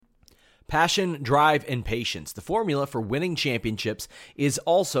Passion, drive, and patience. The formula for winning championships is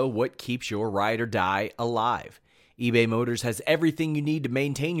also what keeps your ride or die alive. eBay Motors has everything you need to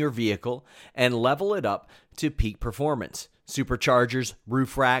maintain your vehicle and level it up to peak performance. Superchargers,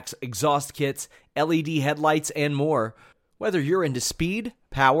 roof racks, exhaust kits, LED headlights, and more. Whether you're into speed,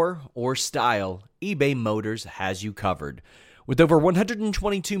 power, or style, eBay Motors has you covered. With over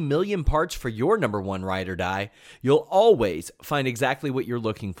 122 million parts for your number one ride or die, you'll always find exactly what you're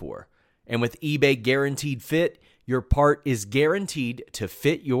looking for. And with eBay Guaranteed Fit, your part is guaranteed to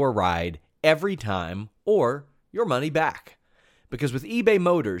fit your ride every time or your money back. Because with eBay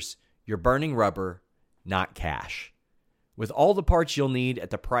Motors, you're burning rubber, not cash. With all the parts you'll need at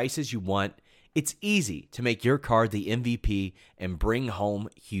the prices you want, it's easy to make your car the MVP and bring home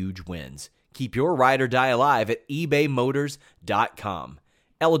huge wins. Keep your ride or die alive at ebaymotors.com.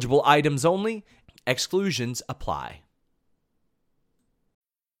 Eligible items only. Exclusions apply.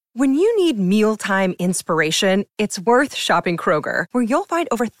 When you need mealtime inspiration, it's worth shopping Kroger, where you'll find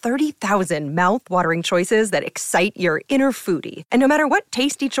over 30,000 mouth-watering choices that excite your inner foodie. And no matter what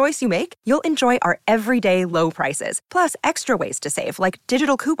tasty choice you make, you'll enjoy our everyday low prices, plus extra ways to save, like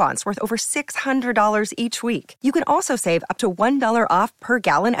digital coupons worth over $600 each week. You can also save up to $1 off per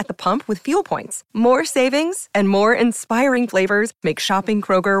gallon at the pump with fuel points. More savings and more inspiring flavors make shopping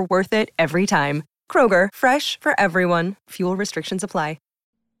Kroger worth it every time. Kroger, fresh for everyone. Fuel restrictions apply.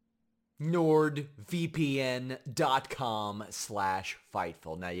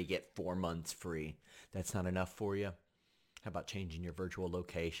 NordVPN.com/Fightful. Now you get 4 months free. That's not enough for you? How about changing your virtual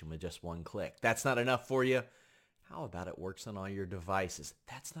location with just one click? That's not enough for you? How about it works on all your devices?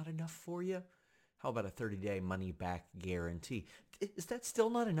 That's not enough for you? How about a 30-day money-back guarantee? Is that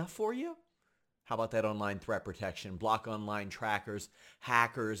still not enough for you? How about that online threat protection, block online trackers,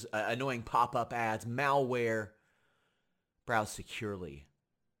 hackers, annoying pop-up ads, malware? Browse securely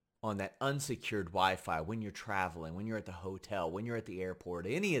on that unsecured Wi-Fi when you're traveling, when you're at the hotel, when you're at the airport,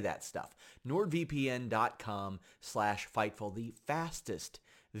 any of that stuff. NordVPN.com/Fightful, the fastest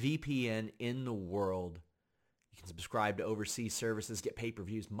VPN in the world. You can subscribe to overseas services, get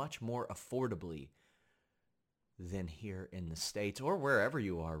pay-per-views much more affordably than here in the States or wherever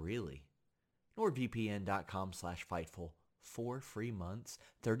you are, really. NordVPN.com/Fightful. 4 free months,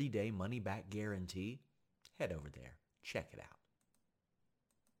 30-day money-back guarantee. Head over there. Check it out.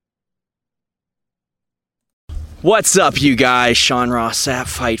 What's up, you guys? Sean Ross Sapp,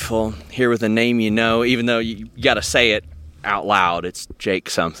 Fightful, here with a name you know, even though you got to say it out loud. It's Jake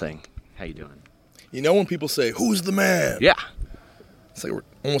something. How you doing? You know when people say, "Who's the man?" Yeah. It's like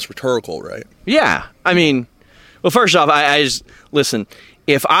almost rhetorical, right? Yeah. I mean, well, first off, I just, listen,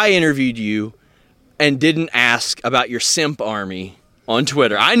 if I interviewed you and didn't ask about your simp army on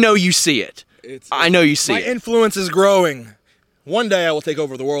Twitter, I know you see it. I know you see it. My influence is growing. One day I will take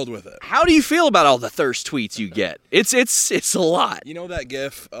over the world with it. How do you feel about all the thirst tweets you get? It's a lot. You know that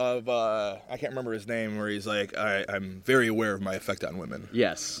gif of, I can't remember his name, where he's like, I'm very aware of my effect on women.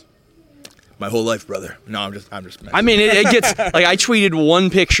 Yes. My whole life, brother. No, I'm just messing. I mean, it gets, like, I tweeted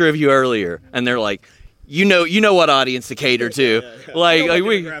one picture of you earlier, and they're like, you know what audience to cater to. Yeah. Like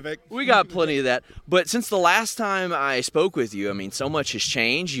we got plenty of that. But since the last time I spoke with you, I mean, so much has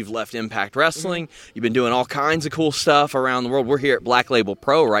changed. You've left Impact Wrestling. You've been doing all kinds of cool stuff around the world. We're here at Black Label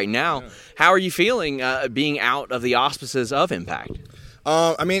Pro right now. Yeah. How are you feeling being out of the auspices of Impact?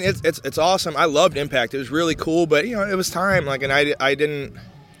 I mean, it's awesome. I loved Impact. It was really cool, but it was time. Like, and I didn't.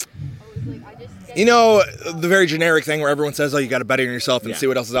 You know, the very generic thing where everyone says, "Oh, you got to bet on yourself and see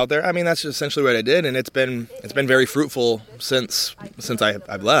what else is out there." I mean, that's just essentially what I did, and it's been very fruitful since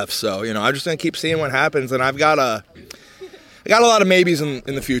I've left. So, I'm just gonna keep seeing what happens, and I got a lot of maybes in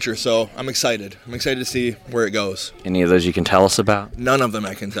the future. So I'm excited. I'm excited to see where it goes. Any of those you can tell us about? None of them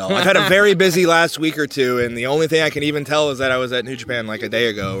I can tell. I've had a very busy last week or two, and the only thing I can even tell is that I was at New Japan like a day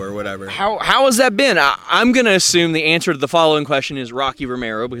ago or whatever. How has that been? I'm gonna assume the answer to the following question is Rocky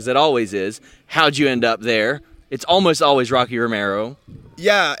Romero, because it always is. How'd you end up there? It's almost always Rocky Romero.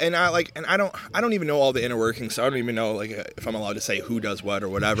 Yeah, and I don't even know all the inner workings, so I don't even know if I'm allowed to say who does what or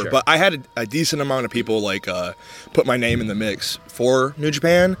whatever. Sure. But I had a decent amount of people put my name in the mix for New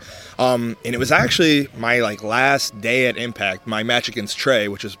Japan, and it was actually my last day at Impact. My match against Trey,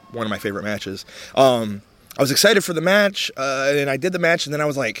 which is one of my favorite matches. I was excited for the match, and I did the match, and then I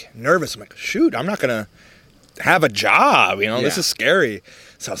was nervous. I'm like, shoot, I'm not gonna have a job. This is scary.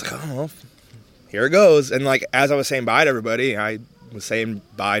 So I was like, oh well, here it goes. And as I was saying bye to everybody, I was saying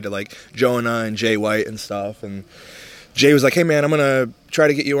bye to Jonah and Jay White and stuff, and Jay was like, hey man, I'm gonna try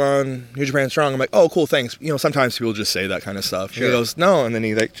to get you on New Japan Strong. I'm like, oh cool, thanks. Sometimes people just say that kind of stuff. Sure. He goes, no, and then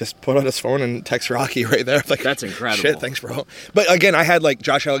he like just put on his phone and text Rocky right there. Like, that's incredible. Shit, thanks bro. But again, I had like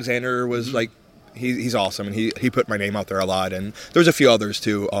Josh Alexander was like, he's awesome, and he put my name out there a lot, and there's a few others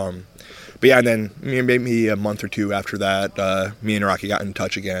too. But yeah, and then maybe a month or two after that, me and Rocky got in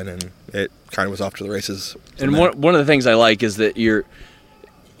touch again, and it kind of was off to the races. And one of the things I like is that your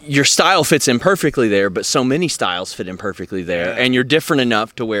style fits in perfectly there, but so many styles fit in perfectly there, and you're different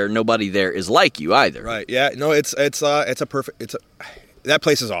enough to where nobody there is like you either. Right? Yeah. No, that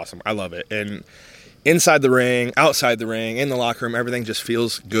place is awesome. I love it, and inside the ring, outside the ring, in the locker room, everything just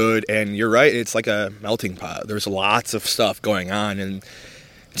feels good. And you're right, it's like a melting pot. There's lots of stuff going on, and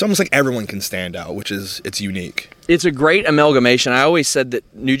it's almost like everyone can stand out, it's unique. It's a great amalgamation. I always said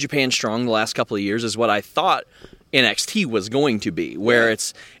that New Japan Strong the last couple of years is what I thought NXT was going to be, where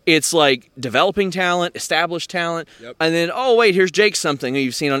it's like developing talent, established talent, and then, oh, wait, here's Jake something who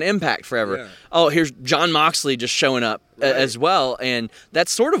you've seen on Impact forever. Yeah. Oh, here's Jon Moxley just showing up as well, and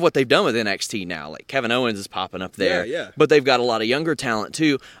that's sort of what they've done with NXT now. Like, Kevin Owens is popping up there, but they've got a lot of younger talent,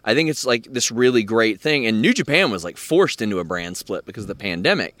 too. I think it's like this really great thing, and New Japan was like forced into a brand split because of the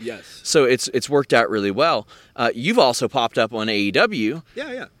pandemic. Yes. So it's worked out really well. You've also popped up on AEW.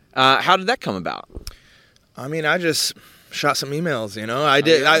 Yeah. How did that come about? I mean, I just shot some emails, I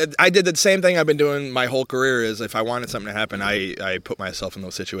did the same thing I've been doing my whole career. Is if I wanted something to happen, I put myself in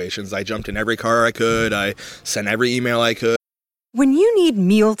those situations. I jumped in every car I could. I sent every email I could. When you need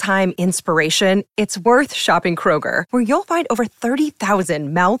mealtime inspiration, it's worth shopping Kroger, where you'll find over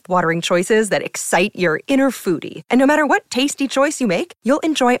 30,000 mouth-watering choices that excite your inner foodie. And no matter what tasty choice you make, you'll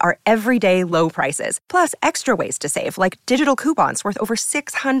enjoy our everyday low prices, plus extra ways to save, like digital coupons worth over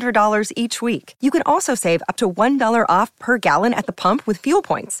 $600 each week. You can also save up to $1 off per gallon at the pump with fuel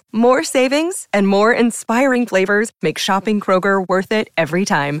points. More savings and more inspiring flavors make shopping Kroger worth it every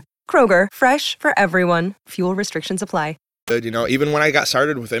time. Kroger, fresh for everyone. Fuel restrictions apply. Even when I got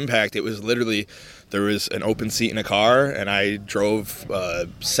started with Impact, it was literally, there was an open seat in a car, and I drove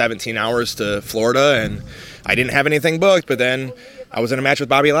 17 hours to Florida, and I didn't have anything booked, but then I was in a match with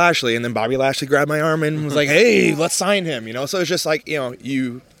Bobby Lashley, and then Bobby Lashley grabbed my arm and was like, hey, let's sign him, So it's just like,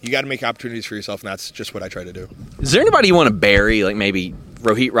 you got to make opportunities for yourself, and that's just what I try to do. Is there anybody you want to bury, like maybe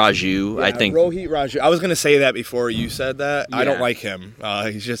Rohit Raju? Yeah, I think Rohit Raju. I was going to say that before you said that. Yeah. I don't like him.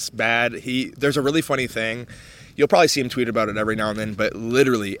 He's just bad. There's a really funny thing. You'll probably see him tweet about it every now and then, but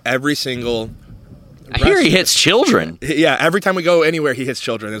literally every single... I hear he hits children. Yeah, every time we go anywhere, he hits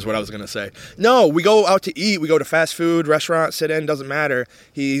children, is what I was going to say. No, we go out to eat. We go to fast food, restaurant, sit in, doesn't matter.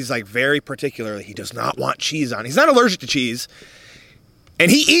 He's like very particular. He does not want cheese on. He's not allergic to cheese.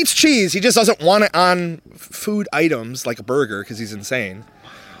 And he eats cheese. He just doesn't want it on food items like a burger because he's insane.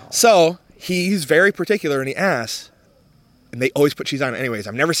 So he's very particular, and he asks... And they always put cheese on it anyways.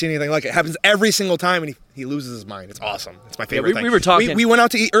 I've never seen anything like it. It happens every single time, and he loses his mind. It's awesome. It's my favorite thing. We were talking. We went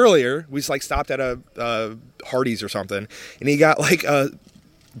out to eat earlier. We just stopped at a Hardee's or something, and he got a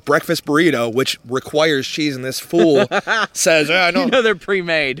breakfast burrito, which requires cheese, and this fool says, no. They're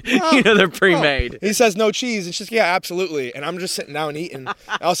pre-made. They're pre-made. He says no cheese. It's just, yeah, absolutely. And I'm just sitting down eating. All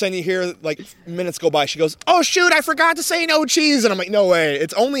of a sudden you hear minutes go by. She goes, oh shoot, I forgot to say no cheese. And I'm like, no way.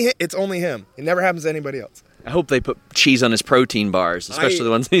 It's only him. It never happens to anybody else. I hope they put cheese on his protein bars, especially the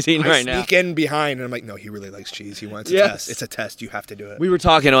ones he's eating right now. I sneak in behind, and I'm like, no, he really likes cheese. He wants a test. It's a test. You have to do it. We were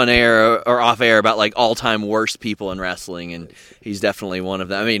talking on air or off air about all-time worst people in wrestling, and he's definitely one of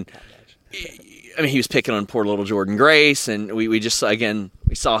them. I mean, he was picking on poor little Jordan Grace, and we just, again,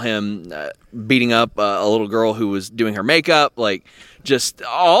 we saw him beating up a little girl who was doing her makeup, just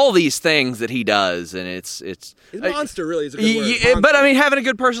all these things that he does, and it's he's a monster, really, is a good word. But, having a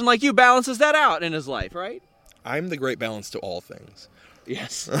good person like you balances that out in his life, right? I'm the great balance to all things.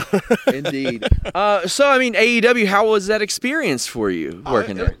 Yes, indeed. So, AEW, how was that experience for you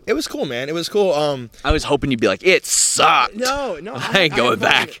working there? It was cool, man. It was cool. I was hoping you'd be like, it sucked. No. I ain't going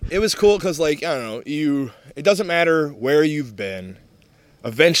back. It was cool because, I don't know, it doesn't matter where you've been.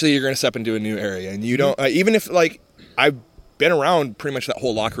 Eventually, you're going to step into a new area. And you don't, even if, I've been around pretty much that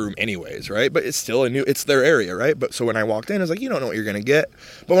whole locker room anyways, right? But it's still it's their area, right? But so when I walked in, I was like, you don't know what you're going to get.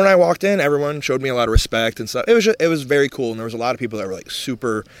 But when I walked in, everyone showed me a lot of respect and stuff. It was very cool, and there was a lot of people that were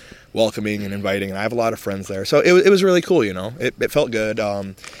super welcoming and inviting, and I have a lot of friends there. So it was really cool, It felt good.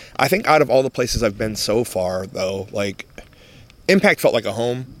 I think out of all the places I've been so far, though, Impact felt like a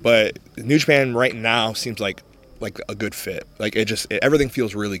home, but New Japan right now seems like a good fit. Everything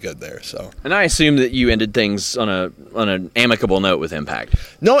feels really good there. So. And I assume that you ended things on an amicable note with Impact.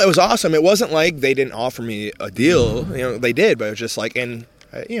 No, it was awesome. It wasn't like they didn't offer me a deal. They did, but it was just and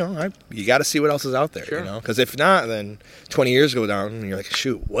you got to see what else is out there, Sure. Because if not, then 20 years go down and you're like,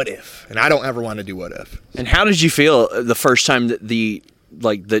 shoot, what if? And I don't ever want to do what if. And how did you feel the first time that the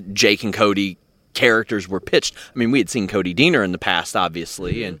Jake and Cody characters were pitched? I mean, we had seen Cody Deaner in the past,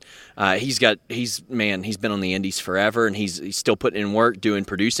 obviously, and he's been on the Indies forever, and he's still putting in work,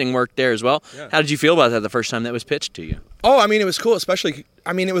 producing work there as well. Yeah. How did you feel about that the first time that was pitched to you? Oh, I mean, it was cool, especially.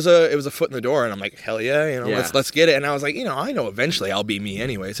 I mean, it was a foot in the door, and I'm like, hell yeah, let's get it. And I was like, I know eventually I'll be me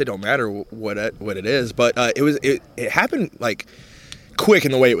anyways. It don't matter what it is, but it happened like quick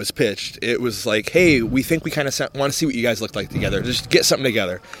in the way it was pitched. It was like, hey, we think we kind of want to see what you guys look like together. Just get something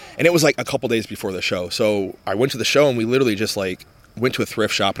together. And it was like a couple days before the show. So I went to the show and we literally just like went to a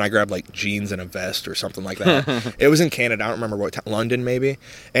thrift shop and I grabbed like jeans and a vest or something like that. It was in Canada. I don't remember what town, London maybe.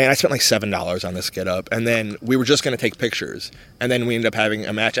 And I spent like $7 on this get up. And then we were just going to take pictures. And then we ended up having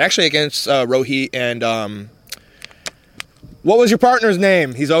a match actually against Rohit and what was your partner's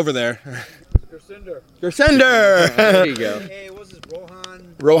name? He's over there. Gursinder. There you go. Hey, what's this,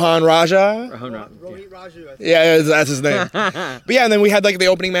 Rohan Raja? Rohit Raju. Yeah, that's his name. But yeah, and then we had like the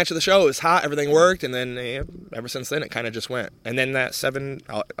opening match of the show. It was hot, everything worked, and then ever since then it kind of just went. And then that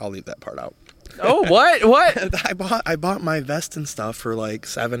I'll leave that part out. Oh, what? I bought my vest and stuff for like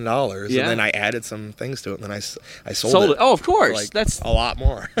 $7, yeah. And then I added some things to it, and then I sold it. Oh, of course, like that's a lot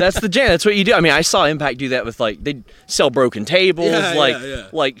more. That's the jam. That's what you do. I mean, I saw Impact do that with like they sell broken tables,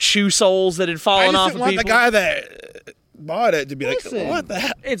 like shoe soles that had fallen off of people. I just didn't want the guy that bought it to be like, what the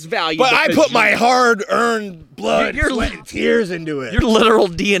hell? It's value. But I put my hard-earned blood, sweat, and tears into it. Your literal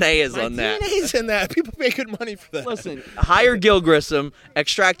DNA is on that. DNA's in that. People pay good money for that. Listen, hire Gil Grissom,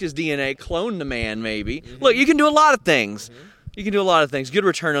 extract his DNA, clone the man, maybe. Mm-hmm. Look, you can do a lot of things. Mm-hmm. You can do a lot of things. Good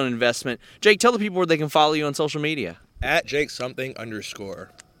return on investment. Jake, tell the people where they can follow you on social media. At @JakeSomething_.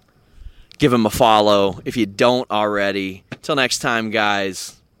 Give him a follow if you don't already. Till next time,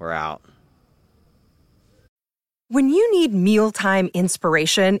 guys, we're out. When you need mealtime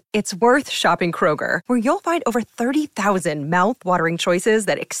inspiration, it's worth shopping Kroger, where you'll find over 30,000 mouth-watering choices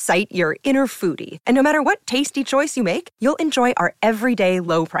that excite your inner foodie. And no matter what tasty choice you make, you'll enjoy our everyday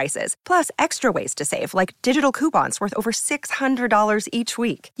low prices, plus extra ways to save, like digital coupons worth over $600 each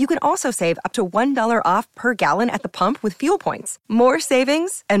week. You can also save up to $1 off per gallon at the pump with fuel points. More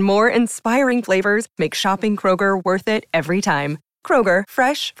savings and more inspiring flavors make shopping Kroger worth it every time. Kroger,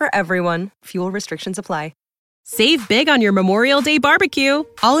 fresh for everyone. Fuel restrictions apply. Save big on your Memorial Day barbecue,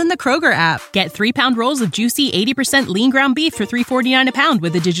 all in the Kroger app. Get 3-pound rolls of juicy 80% lean ground beef for $3.49 a pound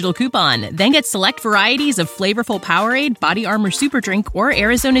with a digital coupon. Then get select varieties of flavorful Powerade, Body Armor Super Drink, or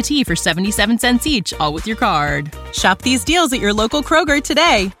Arizona tea for 77 cents each, all with your card. Shop these deals at your local Kroger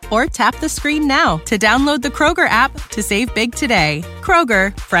today, or tap the screen now to download the Kroger app to save big today.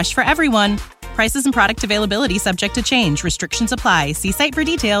 Kroger, fresh for everyone. Prices and product availability subject to change. Restrictions apply. See site for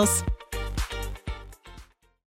details.